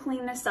 I'm gonna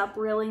clean this up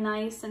really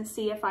nice and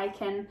see if I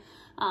can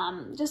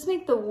just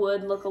make the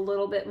wood look a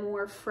little bit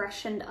more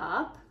freshened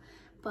up.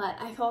 But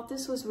I thought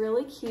this was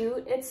really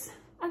cute. It's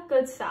a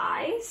good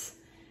size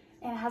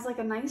and it has like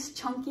a nice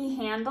chunky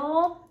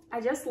handle.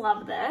 I just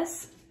love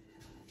this.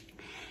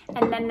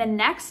 And then the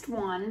next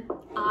one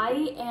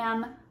I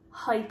am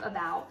hype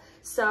about.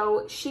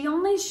 So she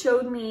only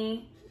showed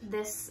me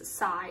this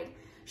side.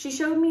 She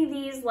showed me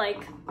these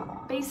like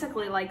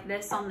basically like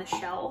this on the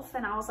shelf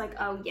and I was like,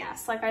 oh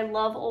yes, like I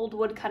love old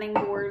wood cutting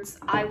boards.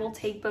 I will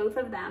take both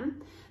of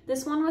them.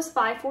 This one was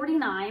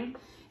 $5.49.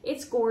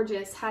 It's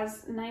gorgeous,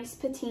 has nice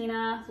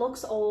patina,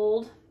 looks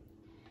old.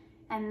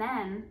 And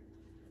then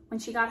when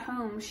she got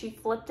home, she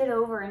flipped it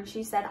over and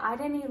she said, I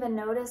didn't even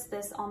notice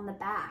this on the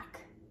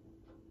back.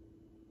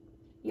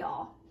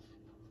 Y'all.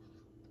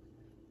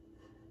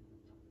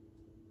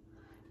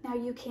 Now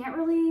you can't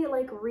really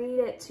like read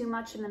it too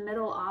much in the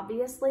middle,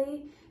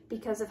 obviously,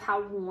 because of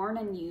how worn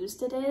and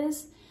used it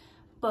is.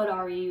 But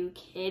are you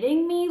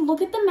kidding me?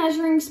 Look at the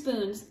measuring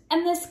spoons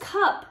and this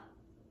cup.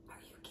 Are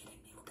you kidding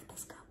me? Look at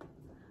this cup.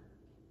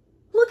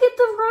 Look at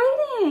the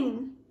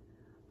writing.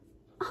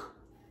 Oh.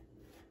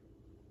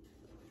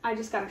 I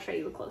just gotta show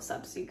you a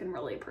close-up so you can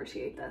really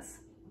appreciate this.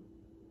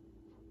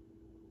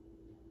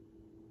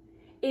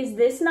 Is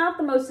this not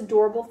the most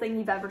adorable thing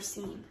you've ever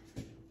seen?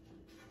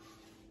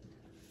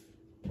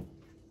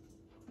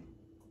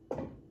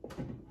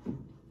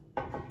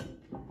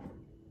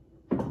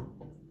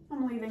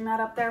 I'm leaving that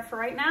up there for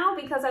right now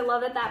because I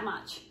love it that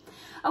much.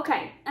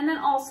 Okay, and then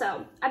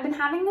also, I've been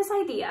having this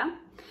idea.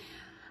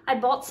 I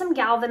bought some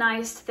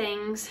galvanized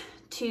things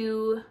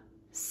to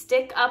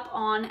stick up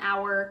on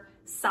our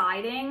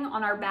siding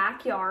on our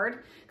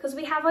backyard because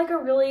we have like a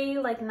really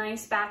like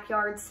nice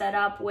backyard set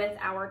up with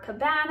our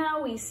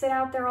cabana. We sit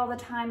out there all the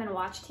time and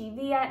watch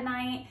TV at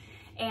night.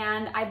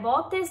 And I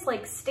bought this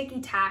like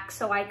sticky tack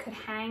so I could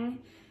hang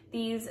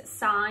these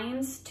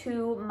signs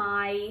to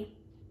my,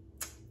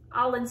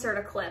 I'll insert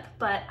a clip,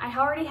 but I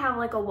already have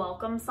like a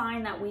welcome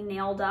sign that we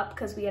nailed up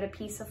because we had a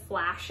piece of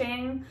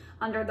flashing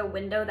under the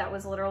window that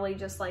was literally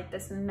just like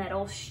this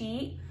metal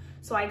sheet.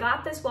 So I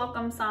got this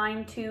welcome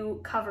sign to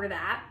cover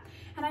that.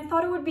 And I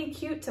thought it would be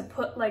cute to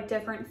put like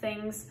different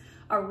things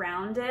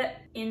around it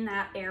in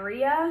that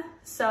area.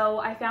 So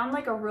I found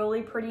like a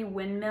really pretty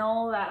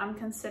windmill that I'm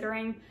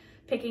considering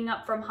picking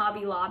up from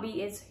Hobby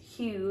Lobby. It's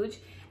huge.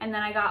 And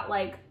then I got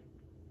like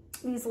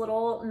these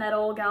little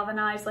metal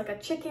galvanized, like a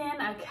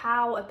chicken, a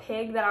cow, a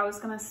pig that I was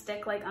gonna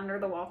stick like under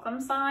the welcome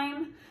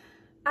sign.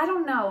 I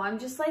don't know, I'm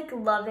just like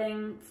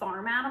loving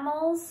farm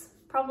animals,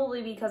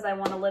 probably because I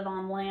want to live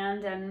on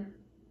land and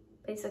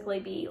basically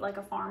be like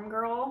a farm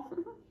girl.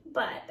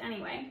 But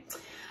anyway,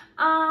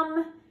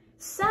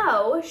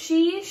 so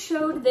she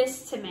showed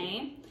this to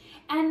me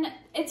and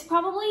it's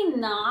probably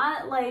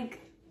not like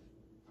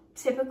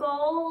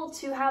typical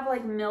to have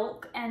like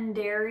milk and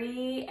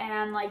dairy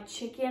and like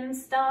chicken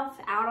stuff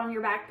out on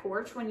your back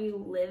porch when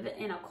you live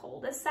in a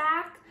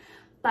cul-de-sac,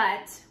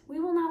 but we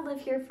will not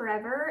live here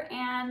forever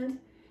and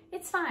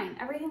it's fine,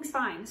 everything's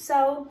fine.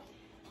 So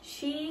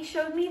she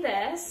showed me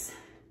this.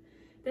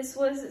 This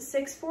was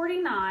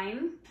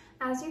 $6.49.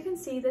 As you can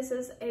see, this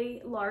is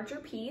a larger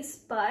piece,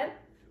 but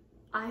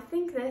I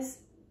think this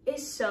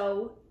is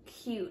so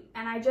cute.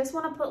 And I just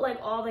want to put like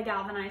all the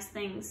galvanized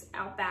things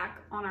out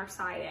back on our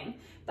siding,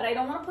 but I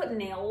don't want to put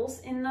nails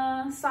in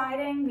the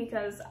siding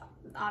because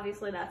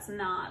obviously that's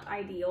not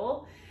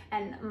ideal.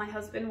 And my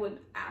husband would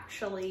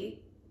actually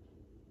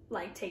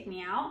like take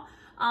me out.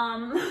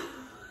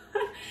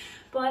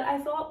 But I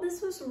thought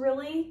this was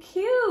really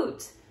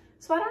cute.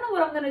 So I don't know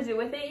what I'm gonna do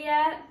with it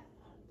yet,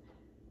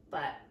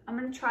 but I'm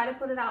gonna try to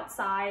put it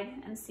outside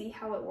and see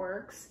how it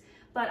works.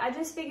 But I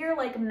just figure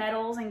like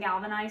metals and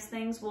galvanized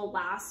things will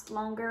last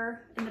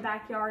longer in the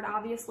backyard,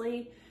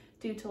 obviously,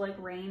 due to like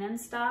rain and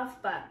stuff.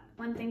 But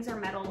when things are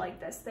metal like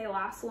this, they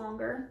last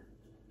longer.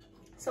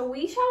 So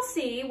we shall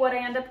see what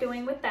I end up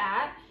doing with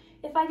that.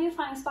 If I do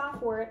find a spot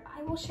for it,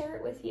 I will share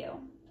it with you.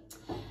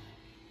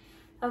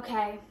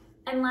 Okay,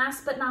 and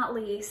last but not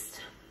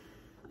least,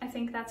 I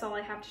think that's all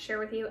I have to share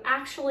with you.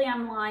 Actually,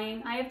 I'm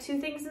lying. I have two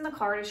things in the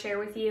car to share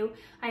with you.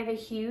 I have a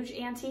huge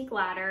antique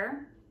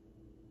ladder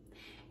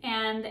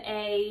and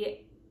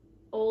a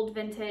old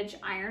vintage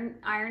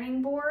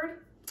ironing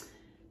board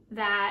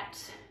that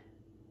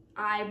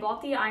I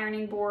bought the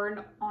ironing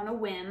board on a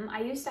whim.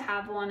 I used to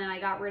have one and I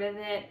got rid of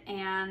it,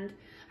 and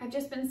I've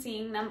just been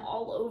seeing them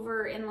all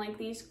over in like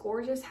these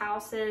gorgeous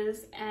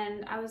houses,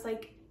 and I was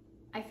like,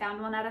 I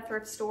found one at a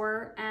thrift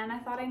store and I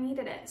thought I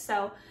needed it.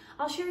 So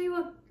I'll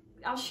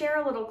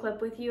share a little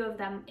clip with you of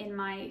them in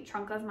my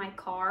trunk of my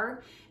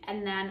car,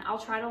 and then I'll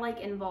try to like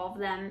involve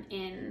them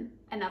in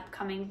an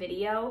upcoming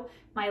video.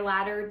 My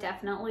ladder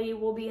definitely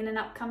will be in an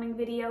upcoming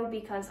video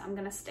because I'm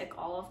gonna stick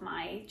all of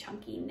my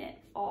chunky knit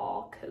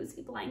all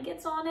cozy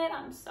blankets on it.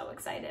 I'm so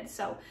excited.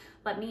 So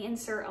let me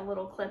insert a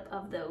little clip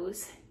of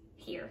those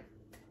here.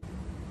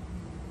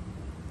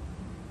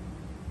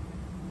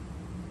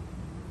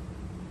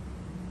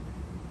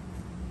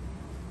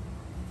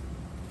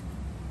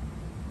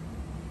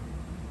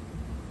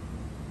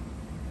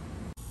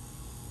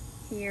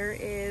 Here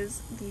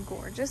is the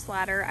gorgeous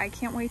ladder. I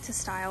can't wait to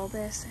style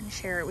this and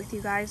share it with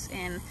you guys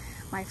in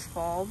my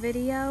fall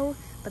video,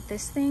 but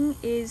this thing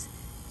is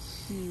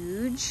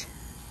huge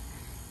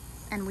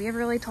and we have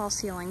really tall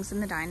ceilings in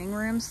the dining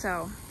room,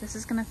 so this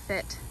is gonna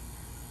fit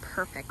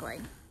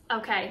perfectly.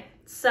 Okay,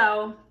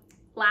 so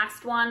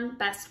last one,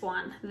 best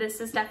one.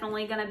 This is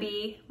definitely gonna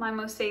be my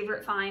most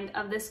favorite find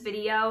of this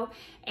video.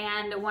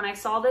 And when I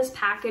saw this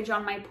package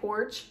on my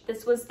porch,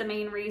 this was the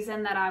main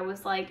reason that I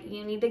was like,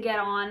 you need to get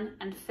on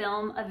and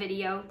film a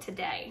video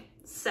today.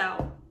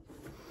 So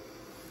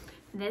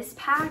this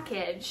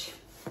package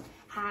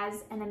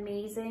has an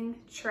amazing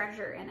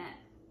treasure in it.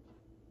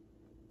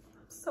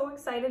 I'm so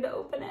excited to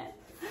open it.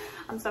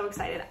 I'm so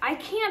excited. I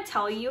can't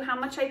tell you how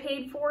much I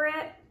paid for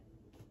it,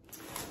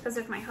 because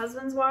if my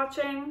husband's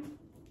watching,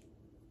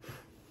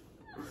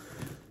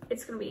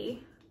 it's gonna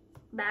be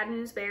bad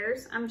news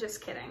bears. I'm just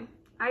kidding.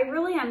 I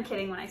really am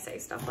kidding when I say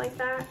stuff like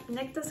that.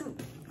 Nick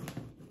doesn't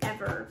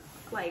ever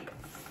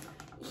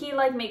he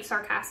makes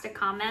sarcastic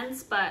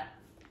comments, but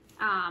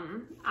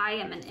I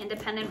am an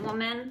independent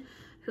woman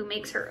who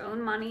makes her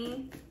own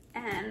money,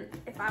 and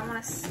if I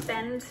want to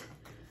spend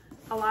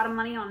a lot of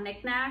money on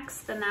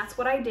knickknacks, then that's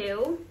what I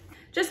do.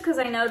 Just because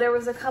I know there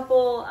was a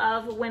couple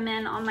of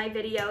women on my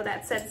video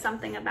that said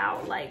something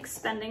about like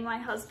spending my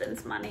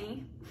husband's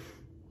money.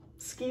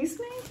 Excuse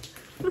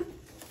me?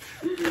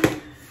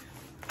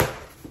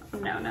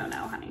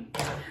 No, honey.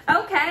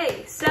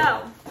 Okay,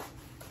 so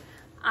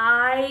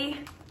I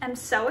am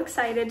so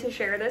excited to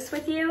share this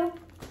with you,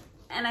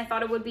 and I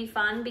thought it would be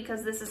fun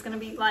because this is gonna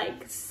be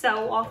like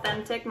so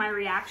authentic, my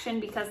reaction,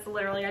 because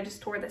literally I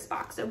just tore this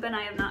box open.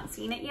 I have not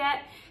seen it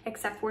yet,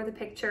 except for the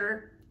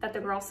picture that the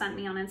girl sent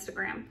me on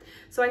Instagram.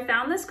 So I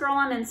found this girl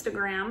on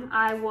Instagram.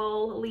 I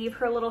will leave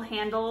her little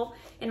handle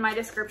in my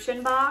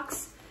description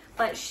box.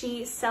 But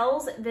she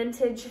sells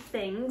vintage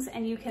things,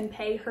 and you can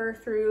pay her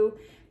through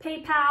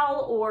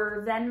PayPal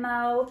or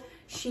Venmo.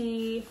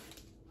 She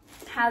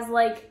has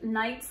like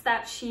nights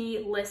that she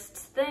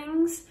lists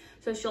things.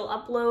 So she'll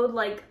upload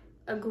like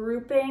a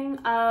grouping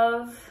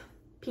of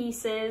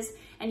pieces,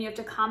 and you have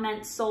to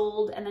comment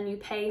sold, and then you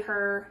pay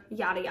her,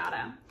 yada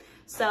yada.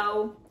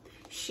 So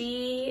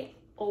she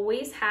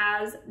always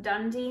has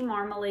Dundee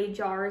marmalade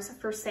jars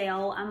for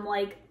sale. I'm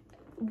like,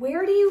 where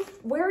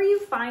are you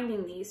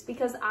finding these?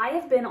 Because I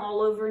have been all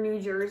over New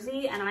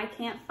Jersey and I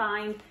can't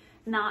find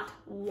not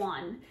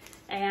one.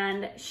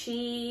 And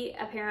she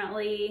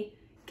apparently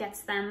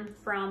gets them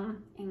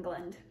from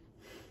England.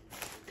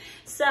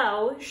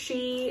 So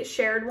she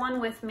shared one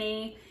with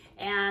me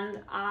and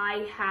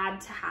I had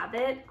to have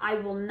it. I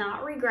will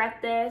not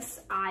regret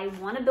this. I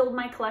want to build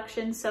my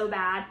collection so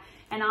bad.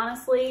 And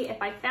honestly, if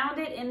I found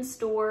it in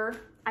store,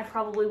 I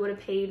probably would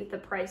have paid the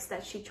price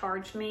that she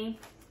charged me.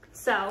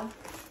 So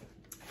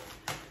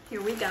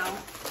here we go.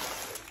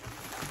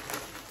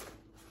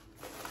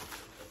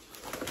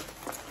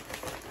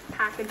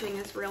 Packaging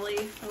is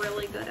really,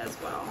 really good as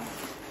well.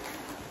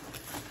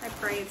 I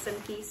pray it's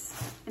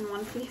in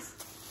one piece.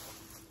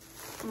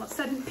 Almost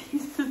said in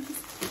pieces.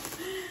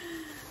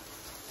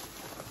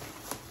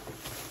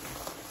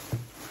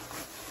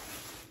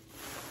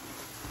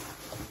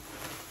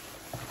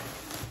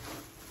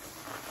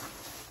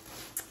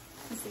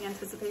 Is the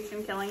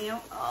anticipation killing you?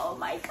 Oh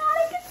my God,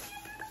 I can see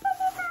it in the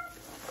bubble wrap.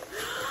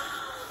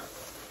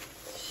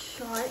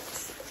 Shut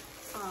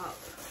up.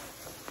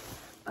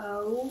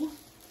 Oh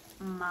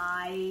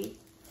my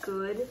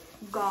good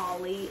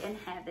golly in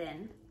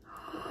heaven.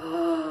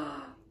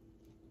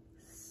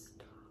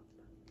 Stop.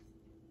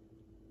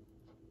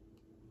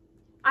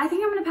 I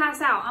think I'm gonna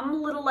pass out. I'm a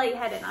little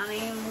lightheaded. I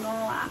ain't even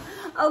gonna lie.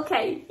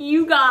 Okay,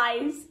 you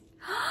guys.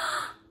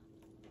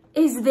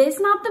 Is this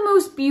not the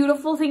most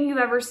beautiful thing you've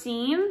ever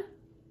seen?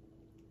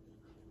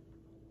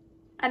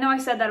 I know I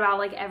said that about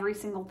like every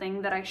single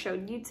thing that I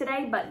showed you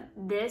today, but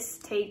this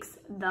takes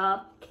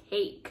the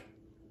cake.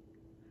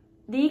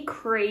 The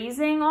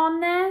crazing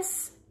on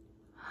this.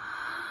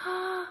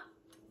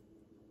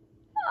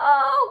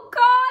 Oh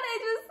God, I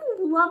just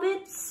love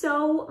it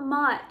so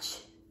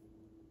much.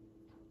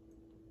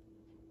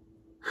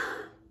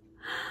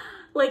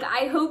 Like,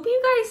 I hope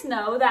you guys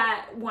know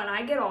that when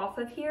I get off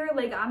of here,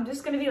 like, I'm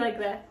just gonna be like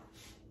this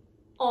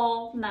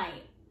all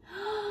night.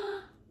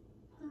 Oh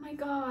my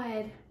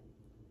God.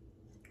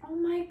 Oh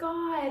my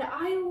God,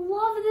 I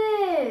love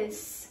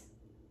this.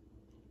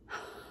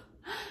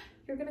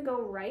 You're gonna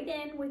go right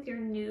in with your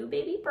new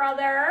baby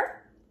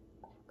brother.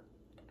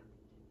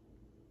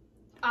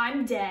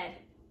 I'm dead.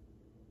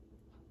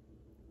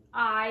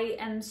 I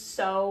am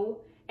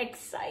so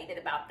excited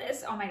about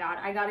this. Oh my God,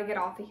 I gotta get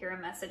off of here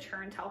and message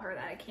her and tell her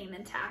that it came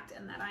intact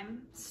and that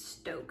I'm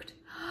stoked.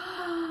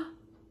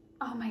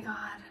 Oh my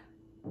God.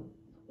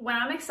 When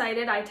I'm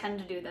excited, I tend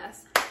to do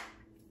this.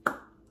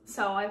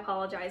 So I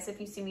apologize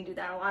if you see me do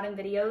that a lot in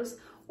videos,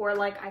 or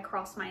like I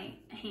cross my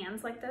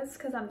hands like this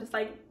because I'm just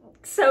like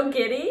so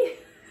giddy.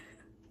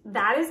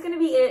 That is gonna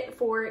be it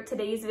for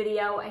today's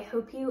video. I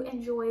hope you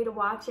enjoyed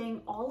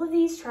watching all of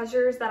these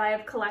treasures that I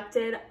have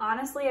collected.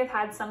 Honestly, I've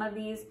had some of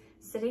these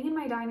sitting in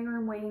my dining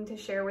room waiting to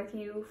share with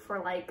you for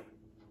like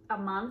a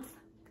month,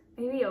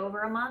 maybe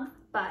over a month,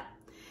 but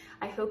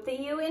I hope that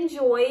you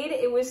enjoyed.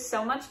 It was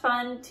so much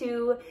fun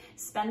to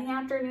spend the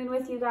afternoon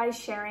with you guys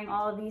sharing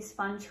all of these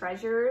fun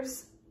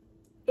treasures.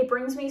 It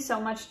brings me so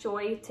much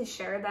joy to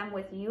share them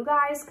with you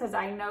guys because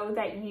I know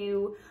that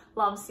you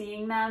love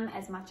seeing them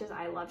as much as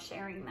I love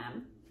sharing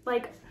them.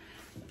 Like,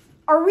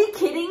 are we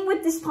kidding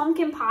with this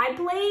pumpkin pie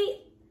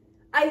plate?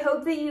 I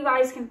hope that you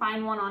guys can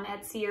find one on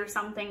Etsy or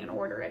something and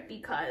order it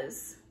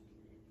because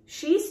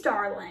she's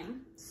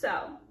darling. So,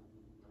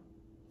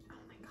 oh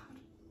my God.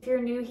 If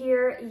you're new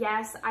here,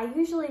 yes, I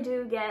usually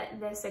do get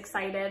this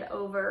excited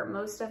over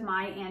most of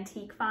my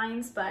antique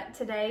finds, but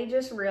today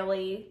just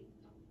really,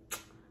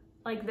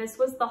 like, this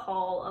was the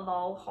haul of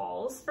all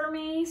hauls for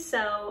me,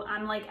 so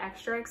I'm like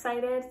extra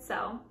excited.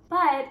 So,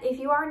 but if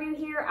you are new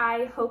here,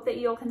 I hope that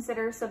you'll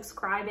consider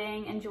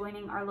subscribing and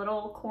joining our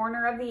little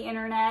corner of the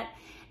internet.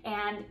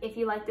 And if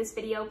you like this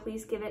video,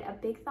 please give it a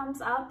big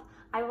thumbs up.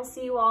 I will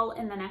see you all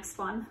in the next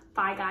one.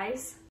 Bye, guys.